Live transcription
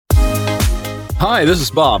Hi, this is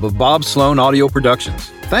Bob of Bob Sloan Audio Productions.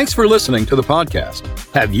 Thanks for listening to the podcast.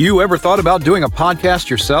 Have you ever thought about doing a podcast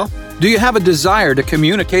yourself? Do you have a desire to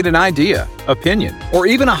communicate an idea, opinion, or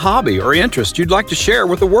even a hobby or interest you'd like to share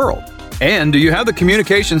with the world? And do you have the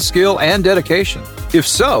communication skill and dedication? If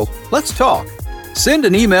so, let's talk. Send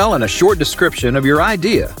an email and a short description of your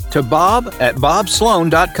idea to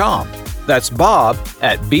bob@bobsloan.com. That's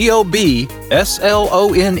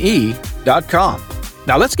bob@BOBSLONE.com.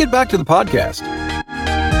 Now let's get back to the podcast.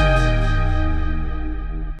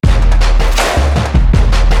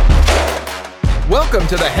 Welcome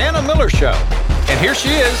to the Hannah Miller Show. And here she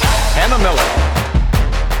is, Hannah Miller.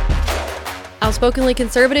 Outspokenly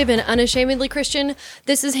conservative and unashamedly Christian,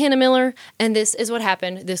 this is Hannah Miller, and this is what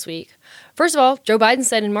happened this week. First of all, Joe Biden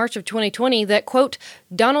said in March of 2020 that, quote,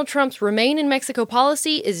 Donald Trump's Remain in Mexico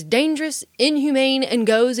policy is dangerous, inhumane, and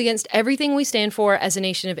goes against everything we stand for as a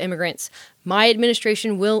nation of immigrants. My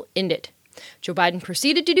administration will end it. Joe Biden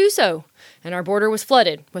proceeded to do so, and our border was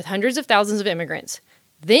flooded with hundreds of thousands of immigrants.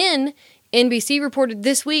 Then, NBC reported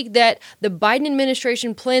this week that the Biden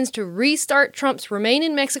administration plans to restart Trump's Remain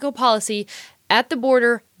in Mexico policy at the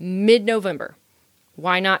border mid-November.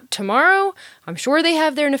 Why not tomorrow? I'm sure they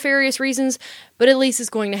have their nefarious reasons, but at least it's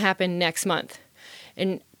going to happen next month.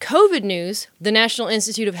 In COVID news, the National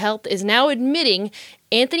Institute of Health is now admitting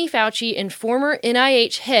Anthony Fauci and former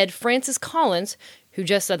NIH head Francis Collins, who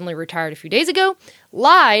just suddenly retired a few days ago,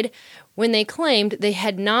 lied when they claimed they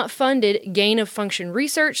had not funded gain-of-function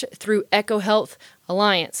research through EcoHealth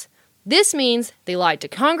Alliance. This means they lied to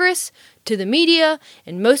Congress, to the media,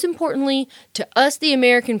 and most importantly, to us, the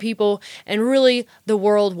American people, and really the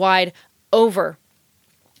world wide over.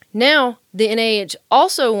 Now, the NIH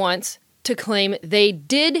also wants to claim they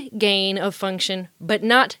did gain of function, but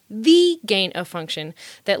not the gain of function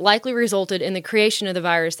that likely resulted in the creation of the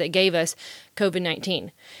virus that gave us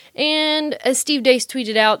COVID-19. And as Steve Deace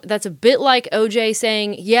tweeted out, that's a bit like OJ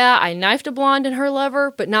saying, yeah, I knifed a blonde and her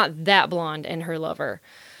lover, but not that blonde and her lover.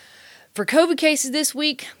 For COVID cases this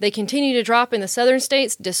week, they continue to drop in the southern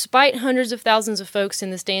states despite hundreds of thousands of folks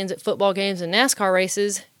in the stands at football games and NASCAR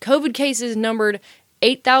races. COVID cases numbered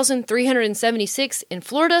 8,376 in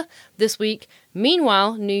Florida this week.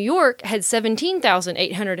 Meanwhile, New York had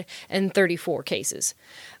 17,834 cases.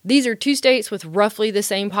 These are two states with roughly the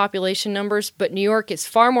same population numbers, but New York is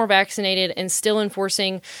far more vaccinated and still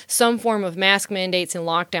enforcing some form of mask mandates and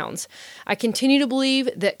lockdowns. I continue to believe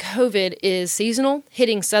that COVID is seasonal,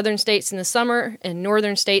 hitting southern states in the summer and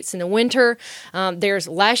northern states in the winter.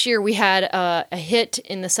 Last year we had a hit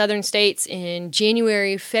in the southern states in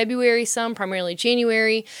January, February, primarily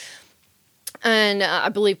January. And I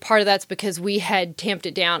believe part of that's because we had tamped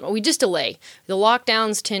it down. We just delay. The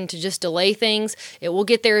lockdowns tend to just delay things. It will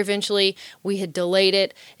get there eventually. We had delayed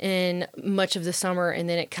it in much of the summer, and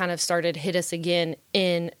then it kind of started to hit us again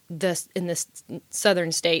in the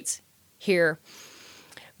southern states here.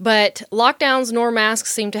 But lockdowns nor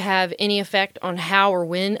masks seem to have any effect on how or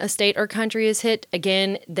when a state or country is hit.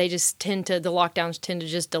 Again, the lockdowns tend to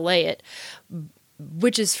just delay it,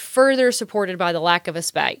 which is further supported by the lack of a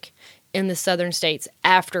spike in the southern states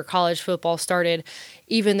after college football started,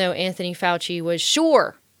 even though Anthony Fauci was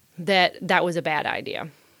sure that that was a bad idea.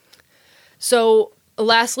 So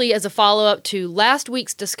lastly, as a follow-up to last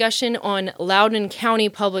week's discussion on Loudoun County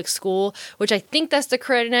Public School, which I think that's the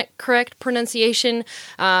correct pronunciation,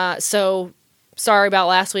 so sorry about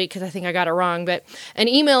last week because I think I got it wrong, but an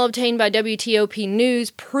email obtained by WTOP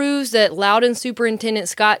News proves that Loudoun Superintendent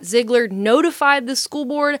Scott Ziegler notified the school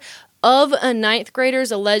board of a ninth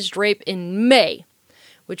grader's alleged rape in May,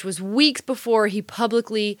 which was weeks before he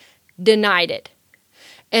publicly denied it.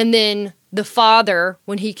 And then the father,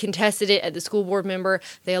 when he contested it at the school board member,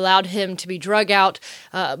 they allowed him to be drug out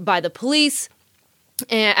by the police.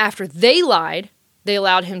 And after they lied, they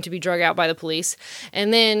allowed him to be drug out by the police,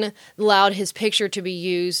 and then allowed his picture to be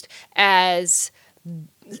used as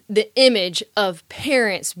the image of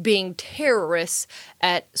parents being terrorists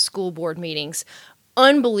at school board meetings.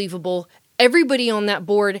 Unbelievable. Everybody on that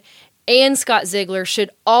board and Scott Ziegler should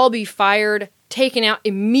all be fired, taken out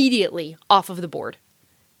immediately off of the board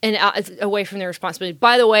and away from their responsibility.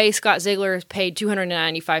 By the way, Scott Ziegler is paid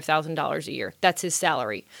 $295,000 a year. That's his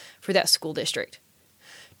salary for that school district.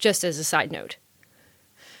 Just as a side note.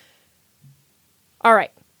 All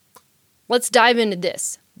right, let's dive into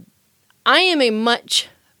this. I am a much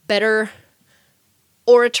better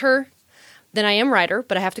orator than I am writer,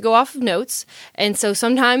 but I have to go off of notes. And so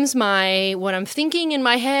sometimes what I'm thinking in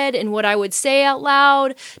my head and what I would say out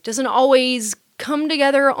loud doesn't always come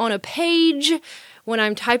together on a page when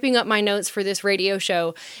I'm typing up my notes for this radio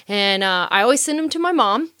show. And I always send them to my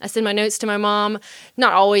mom. I send my notes to my mom,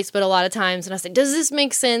 not always, but a lot of times. And I say, does this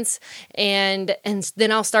make sense? And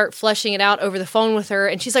then I'll start fleshing it out over the phone with her.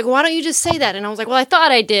 And she's like, why don't you just say that? And I was like, well, I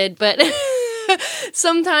thought I did, but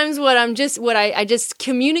sometimes I just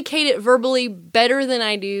communicate it verbally better than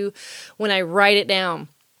I do when I write it down.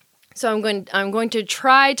 So I'm going to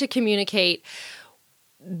try to communicate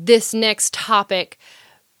this next topic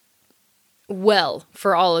well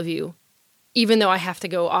for all of you, even though I have to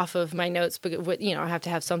go off of my notes, but I have to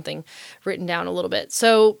have something written down a little bit.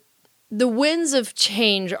 So the winds of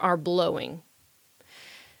change are blowing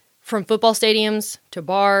from football stadiums to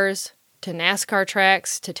bars to NASCAR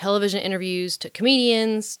tracks to television interviews to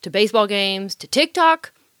comedians to baseball games to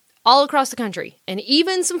TikTok, all across the country and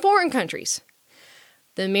even some foreign countries.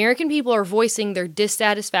 The American people are voicing their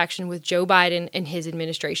dissatisfaction with Joe Biden and his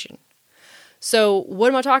administration. So what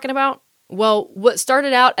am I talking about? Well, what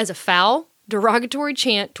started out as a foul, derogatory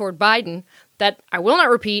chant toward Biden that I will not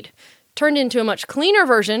repeat turned into a much cleaner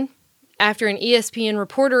version after an ESPN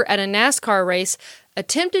reporter at a NASCAR race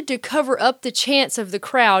attempted to cover up the chants of the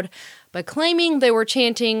crowd by claiming they were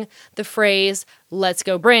chanting the phrase, "Let's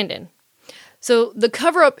go Brandon." So the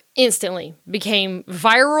cover-up instantly became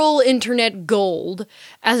viral internet gold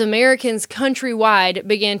as Americans countrywide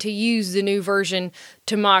began to use the new version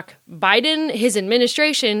to mock Biden, his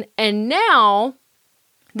administration, and now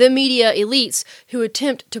the media elites who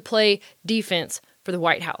attempt to play defense for the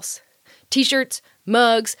White House. T-shirts,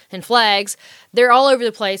 mugs, and flags, they're all over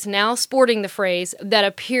the place now sporting the phrase that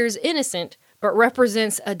appears innocent but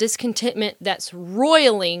represents a discontentment that's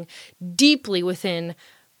roiling deeply within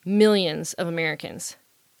millions of Americans.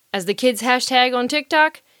 As the kids hashtag on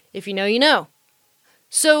TikTok, if you know, you know.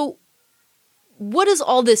 So, what does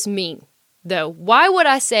all this mean, though? Why would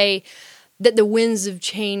I say that the winds of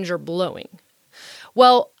change are blowing?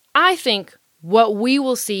 Well, I think what we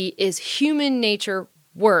will see is human nature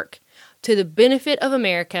work to the benefit of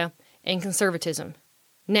America and conservatism.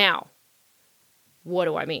 Now, what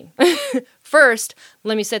do I mean? First,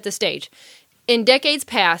 let me set the stage. In decades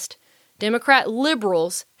past, Democrat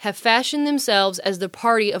liberals have fashioned themselves as the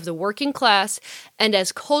party of the working class and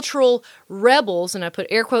as cultural rebels, and I put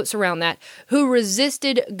air quotes around that, who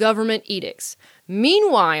resisted government edicts.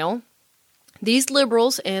 Meanwhile, these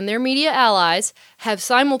liberals and their media allies have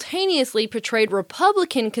simultaneously portrayed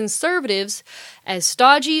Republican conservatives as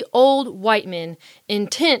stodgy old white men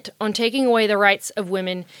intent on taking away the rights of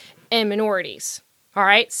women and minorities. All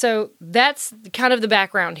right, so that's kind of the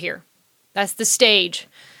background here. That's the stage.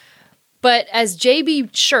 But as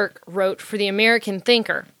J.B. Shirk wrote for The American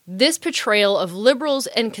Thinker, this portrayal of liberals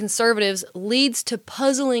and conservatives leads to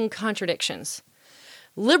puzzling contradictions.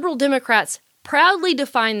 Liberal Democrats proudly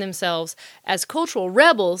define themselves as cultural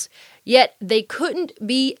rebels, yet they couldn't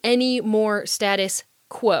be any more status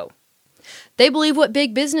quo. They believe what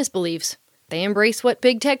big business believes. They embrace what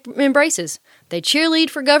big tech embraces. They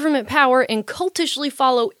cheerlead for government power and cultishly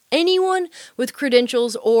follow anyone with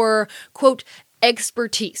credentials or, quote,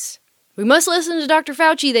 expertise. We must listen to Dr.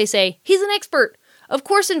 Fauci, they say. He's an expert. Of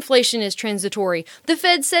course inflation is transitory. The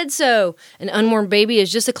Fed said so. An unborn baby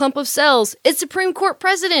is just a clump of cells. It's Supreme Court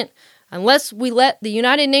precedent. Unless we let the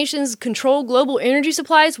United Nations control global energy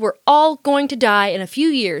supplies, we're all going to die in a few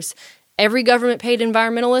years. Every government-paid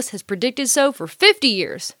environmentalist has predicted so for 50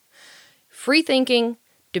 years. Free thinking,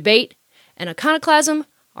 debate, and iconoclasm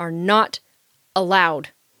are not allowed.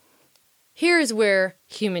 Here is where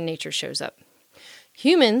human nature shows up.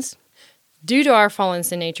 Humans, due to our fallen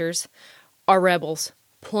sin natures, are rebels,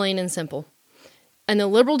 plain and simple. And the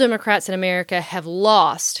liberal Democrats in America have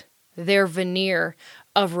lost their veneer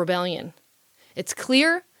of rebellion. It's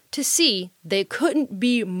clear to see they couldn't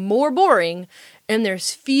be more boring, and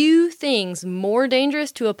there's few things more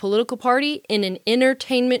dangerous to a political party in an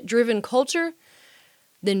entertainment-driven culture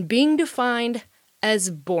than being defined as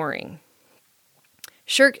boring.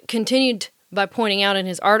 Shirk continued by pointing out in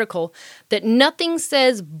his article that nothing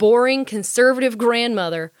says boring conservative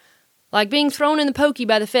grandmother like being thrown in the pokey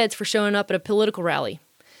by the feds for showing up at a political rally.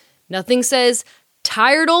 Nothing says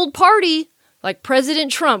tired old party like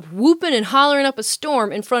President Trump whooping and hollering up a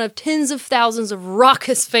storm in front of tens of thousands of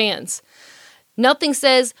raucous fans. Nothing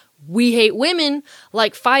says we hate women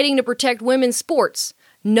like fighting to protect women's sports.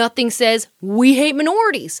 Nothing says we hate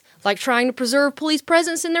minorities like trying to preserve police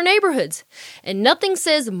presence in their neighborhoods. And nothing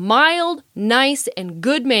says mild, nice, and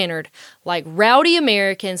good-mannered like rowdy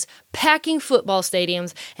Americans packing football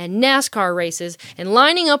stadiums and NASCAR races and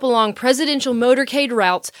lining up along presidential motorcade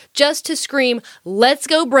routes just to scream, "Let's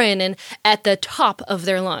go Brandon," at the top of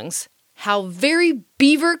their lungs. how very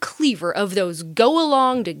beaver cleaver of those go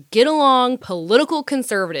along to get along political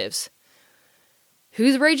conservatives.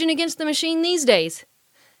 Who's raging against the machine these days?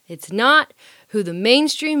 It's not who the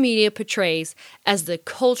mainstream media portrays as the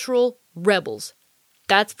cultural rebels.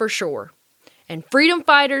 That's for sure. And freedom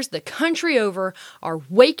fighters the country over are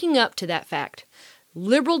waking up to that fact.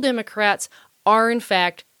 Liberal Democrats are, in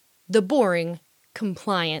fact, the boring,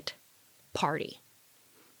 compliant party.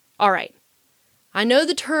 All right. I know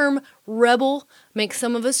the term rebel makes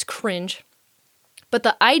some of us cringe, but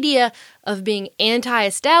the idea of being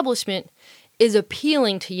anti-establishment is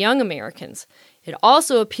appealing to young Americans. It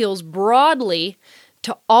also appeals broadly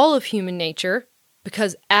to all of human nature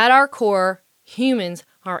because at our core, humans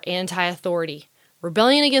are anti-authority.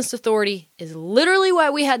 Rebellion against authority is literally why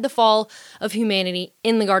we had the fall of humanity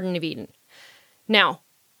in the Garden of Eden. Now,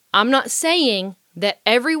 I'm not saying that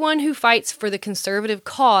everyone who fights for the conservative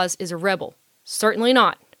cause is a rebel. Certainly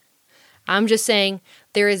not. I'm just saying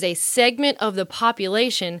there is a segment of the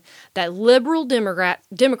population that liberal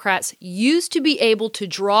Democrats used to be able to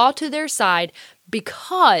draw to their side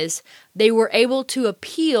because they were able to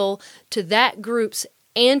appeal to that group's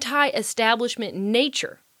anti-establishment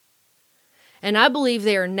nature. And I believe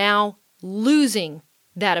they are now losing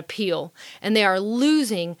that appeal, and they are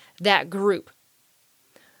losing that group.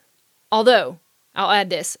 Although, I'll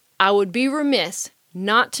add this, I would be remiss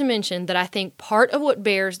not to mention that I think part of what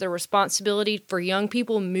bears the responsibility for young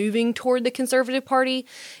people moving toward the conservative party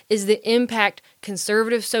is the impact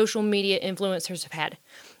conservative social media influencers have had.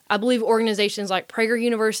 I believe organizations like Prager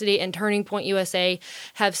University and Turning Point USA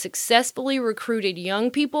have successfully recruited young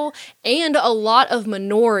people and a lot of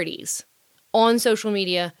minorities on social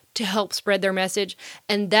media to help spread their message,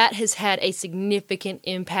 and that has had a significant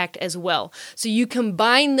impact as well. So you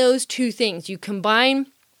combine those two things. You combine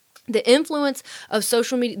the influence of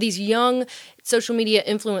social media, these young social media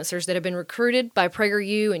influencers that have been recruited by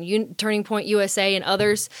PragerU and Turning Point USA and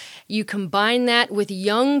others. You combine that with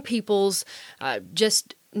young people's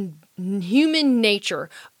just human nature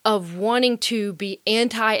of wanting to be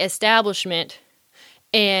anti-establishment,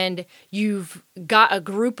 and you've got a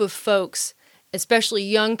group of folks, especially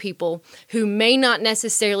young people, who may not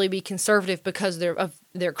necessarily be conservative because of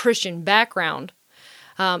their Christian background,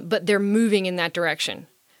 but they're moving in that direction.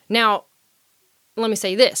 Now, let me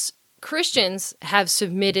say this. Christians have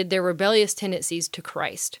submitted their rebellious tendencies to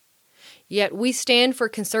Christ. Yet we stand for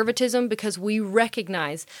conservatism because we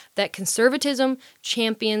recognize that conservatism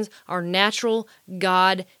champions our natural,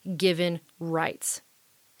 God-given rights.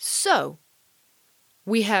 So,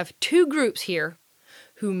 we have two groups here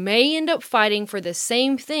who may end up fighting for the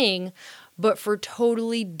same thing, but for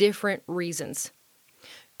totally different reasons.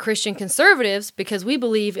 Christian conservatives, because we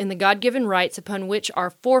believe in the God-given rights upon which our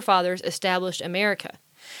forefathers established America.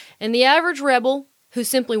 And the average rebel who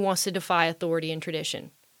simply wants to defy authority and tradition.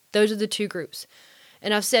 Those are the two groups.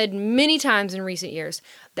 And I've said many times in recent years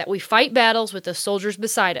that we fight battles with the soldiers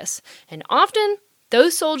beside us. And often,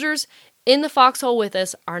 those soldiers in the foxhole with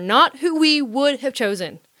us are not who we would have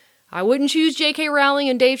chosen. I wouldn't choose J.K. Rowling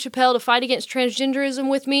and Dave Chappelle to fight against transgenderism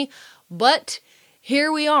with me, but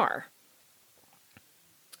here we are.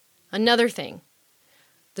 Another thing,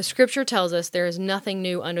 the scripture tells us there is nothing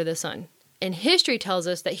new under the sun. And history tells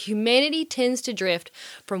us that humanity tends to drift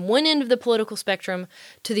from one end of the political spectrum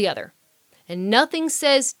to the other. And nothing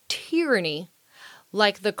says tyranny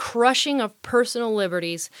like the crushing of personal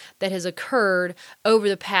liberties that has occurred over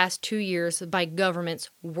the past 2 years by governments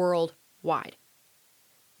worldwide.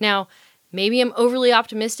 Now, maybe I'm overly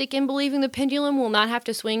optimistic in believing the pendulum will not have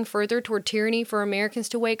to swing further toward tyranny for Americans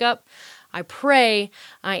to wake up. I pray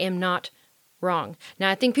I am not wrong. Now,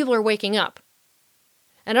 I think people are waking up.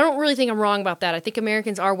 And I don't really think I'm wrong about that. I think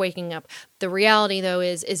Americans are waking up. The reality, though,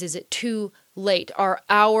 is it too late? Are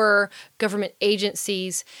our government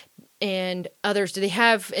agencies and others, do they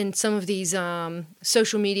have, in some of these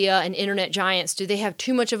social media and internet giants, do they have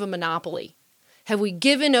too much of a monopoly? Have we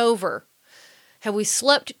given over? Have we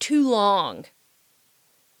slept too long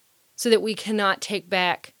so that we cannot take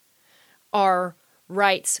back our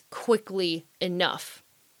rights quickly enough?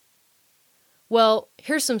 Well,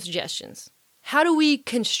 here's some suggestions. How do we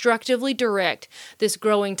constructively direct this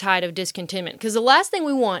growing tide of discontentment? Because the last thing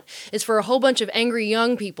we want is for a whole bunch of angry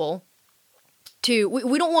young people to...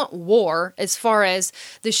 We don't want war as far as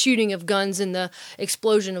the shooting of guns and the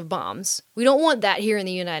explosion of bombs. We don't want that here in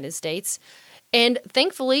the United States. And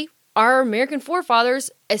thankfully, our American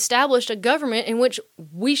forefathers established a government in which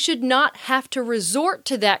we should not have to resort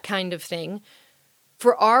to that kind of thing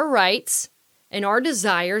for our rights and our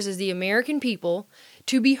desires as the American people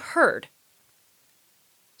to be heard.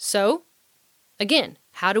 So, again,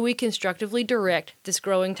 How do we constructively direct this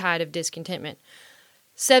growing tide of discontentment?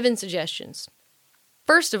 7 suggestions.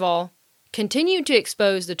 First of all, continue to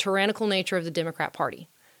expose the tyrannical nature of the Democrat Party.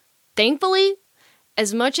 Thankfully,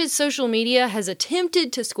 as much as social media has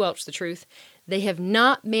attempted to squelch the truth, they have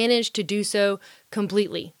not managed to do so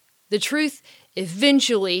completely. The truth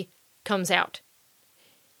eventually comes out.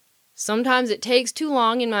 Sometimes it takes too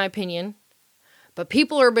long, in my opinion, but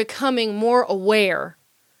people are becoming more aware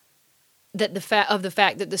that of the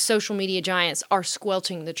fact that the social media giants are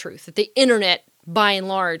squelching the truth, that the internet, by and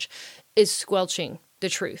large, is squelching the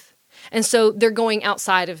truth. And so they're going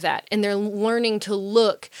outside of that, and they're learning to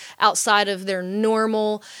look outside of their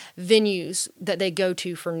normal venues that they go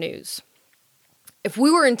to for news. If we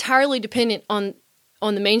were entirely dependent on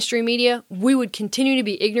the mainstream media, we would continue to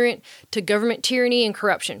be ignorant to government tyranny and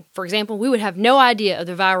corruption. For example, we would have no idea of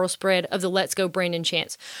the viral spread of the Let's Go Brandon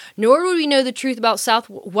chants, nor would we know the truth about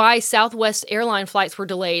why Southwest airline flights were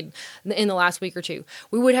delayed in the last week or two.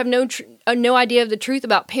 We would have no idea of the truth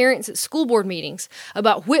about parents at school board meetings,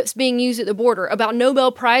 about whips being used at the border, about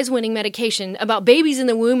Nobel Prize-winning medication, about babies in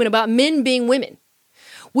the womb, and about men being women.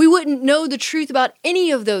 We wouldn't know the truth about any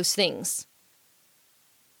of those things.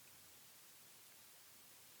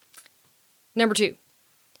 Number 2,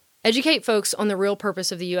 educate folks on the real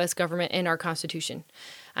purpose of the U.S. government and our Constitution.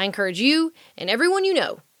 I encourage you and everyone you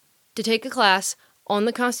know to take a class on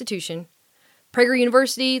the Constitution. Prager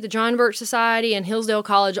University, the John Birch Society, and Hillsdale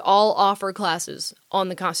College all offer classes on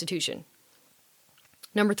the Constitution.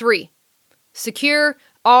 Number 3, secure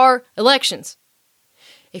our elections.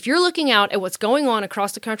 If you're looking out at what's going on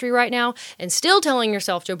across the country right now and still telling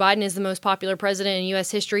yourself Joe Biden is the most popular president in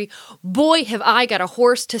U.S. history, boy, have I got a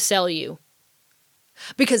horse to sell you.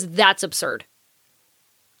 Because that's absurd.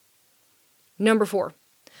 Number 4,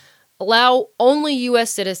 allow only U.S.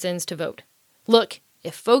 citizens to vote. Look,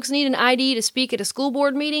 if folks need an ID to speak at a school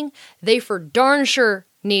board meeting, they for darn sure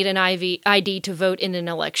need an ID to vote in an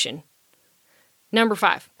election. Number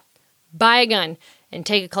 5, buy a gun and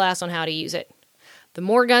take a class on how to use it. The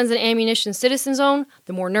more guns and ammunition citizens own,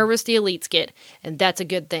 the more nervous the elites get, and that's a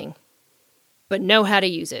good thing. But know how to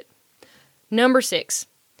use it. Number 6,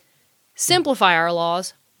 simplify our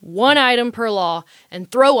laws, one item per law,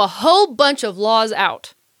 and throw a whole bunch of laws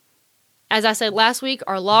out. As I said last week,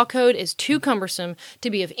 our law code is too cumbersome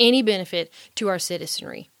to be of any benefit to our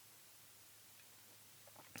citizenry.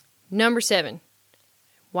 Number 7,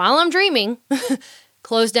 while I'm dreaming,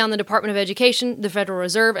 close down the Department of Education, the Federal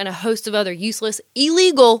Reserve, and a host of other useless,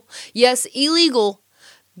 illegal, yes, illegal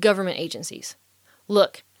government agencies.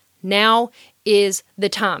 Look, now is the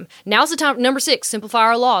time. Now's the time. Number 6, simplify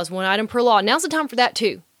our laws, one item per law. Now's the time for that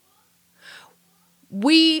too.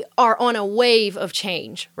 We are on a wave of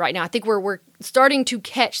change right now. I think we're starting to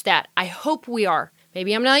catch that. I hope we are.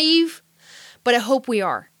 Maybe I'm naive, but I hope we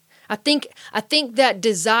are. I think that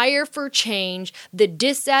desire for change, the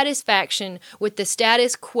dissatisfaction with the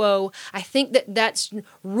status quo, I think that's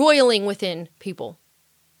roiling within people.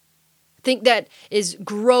 I think that is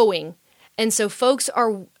growing. And so folks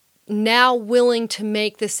are now willing to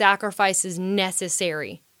make the sacrifices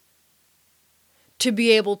necessary to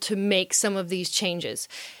be able to make some of these changes.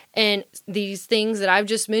 And these things that I've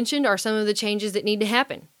just mentioned are some of the changes that need to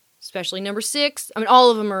happen, especially number 6. I mean,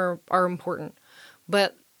 all of them are important,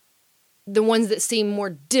 but the ones that seem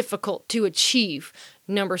more difficult to achieve,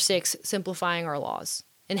 number 6, simplifying our laws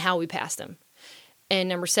and how we pass them. And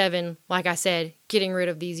number 7, like I said, getting rid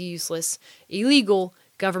of these useless, illegal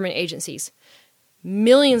government agencies.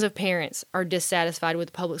 Millions of parents are dissatisfied with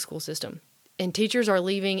the public school system, and teachers are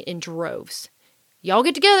leaving in droves. Y'all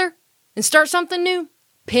get together and start something new.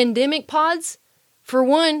 Pandemic pods, for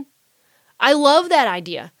one. I love that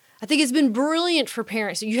idea. I think it's been brilliant for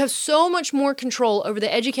parents. You have so much more control over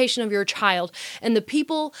the education of your child and the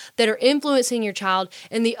people that are influencing your child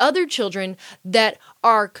and the other children that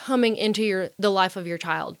are coming into the life of your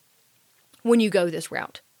child when you go this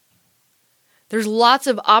route. There's lots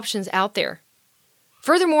of options out there.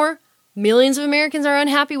 Furthermore, millions of Americans are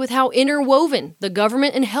unhappy with how interwoven the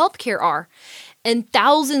government and healthcare are, and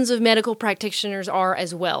thousands of medical practitioners are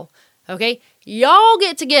as well. Okay? Y'all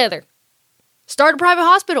get together. Start a private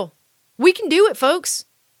hospital. We can do it, folks.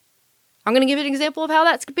 I'm going to give you an example of how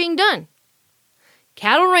that's being done.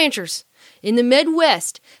 Cattle ranchers in the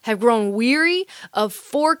Midwest have grown weary of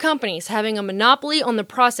 4 companies having a monopoly on the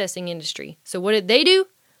processing industry. So what did they do?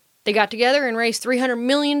 They got together and raised $300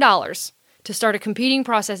 million to start a competing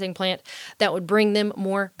processing plant that would bring them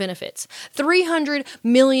more benefits. $300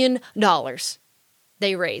 million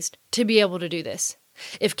they raised to be able to do this.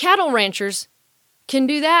 If cattle ranchers can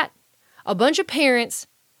do that, a bunch of parents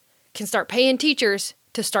can start paying teachers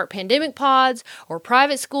to start pandemic pods or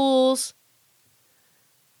private schools,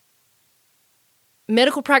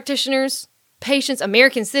 medical practitioners, patients,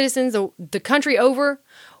 American citizens, the country over.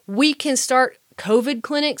 We can start COVID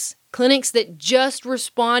clinics that just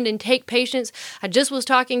respond and take patients. I just was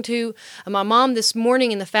talking to my mom this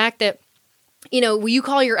morning, and the fact that, you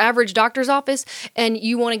call your average doctor's office and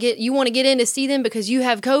you want to get in to see them because you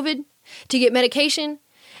have COVID to get medication,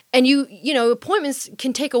 and appointments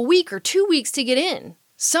can take a week or 2 weeks to get in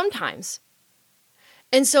sometimes.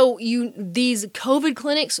 And so these COVID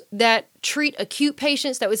clinics that treat acute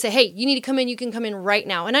patients that would say, hey, you need to come in, you can come in right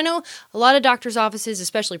now. And I know a lot of doctors' offices,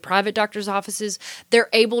 especially private doctors' offices, they're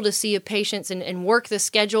able to see a patient and work the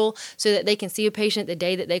schedule so that they can see a patient the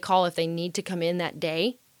day that they call if they need to come in that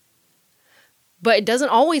day. But it doesn't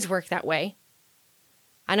always work that way.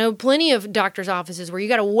 I know plenty of doctors' offices where you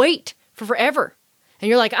got to wait for forever. And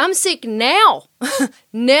you're like, I'm sick now.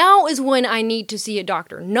 Now is when I need to see a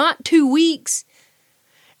doctor, not 2 weeks.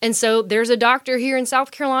 And so there's a doctor here in South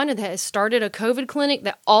Carolina that has started a COVID clinic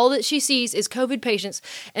that all that she sees is COVID patients,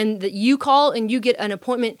 and that you call and you get an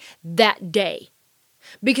appointment that day.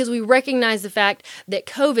 Because we recognize the fact that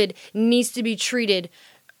COVID needs to be treated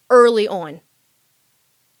early on.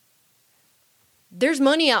 There's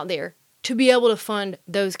money out there to be able to fund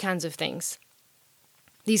those kinds of things.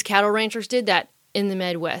 These cattle ranchers did that in the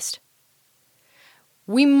Midwest.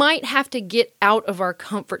 We might have to get out of our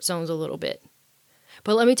comfort zones a little bit.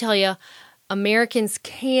 But let me tell you, Americans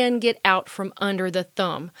can get out from under the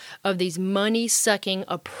thumb of these money-sucking,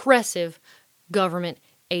 oppressive government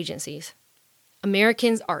agencies.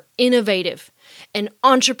 Americans are innovative and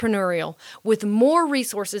entrepreneurial with more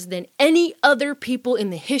resources than any other people in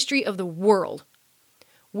the history of the world.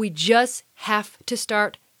 We just have to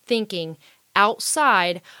start thinking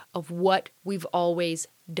outside of what we've always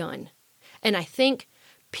done. And I think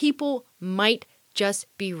people might just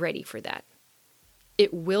be ready for that.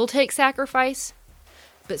 It will take sacrifice,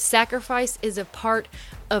 but sacrifice is a part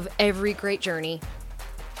of every great journey.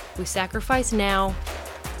 We sacrifice now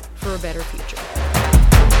for a better future.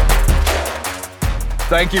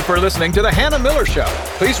 Thank you for listening to The Hannah Miller Show.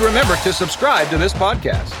 Please remember to subscribe to this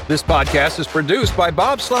podcast. This podcast is produced by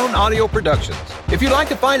Bob Sloan Audio Productions. If you'd like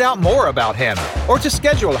to find out more about Hannah or to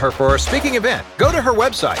schedule her for a speaking event, go to her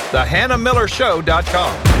website,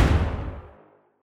 thehannahmillershow.com.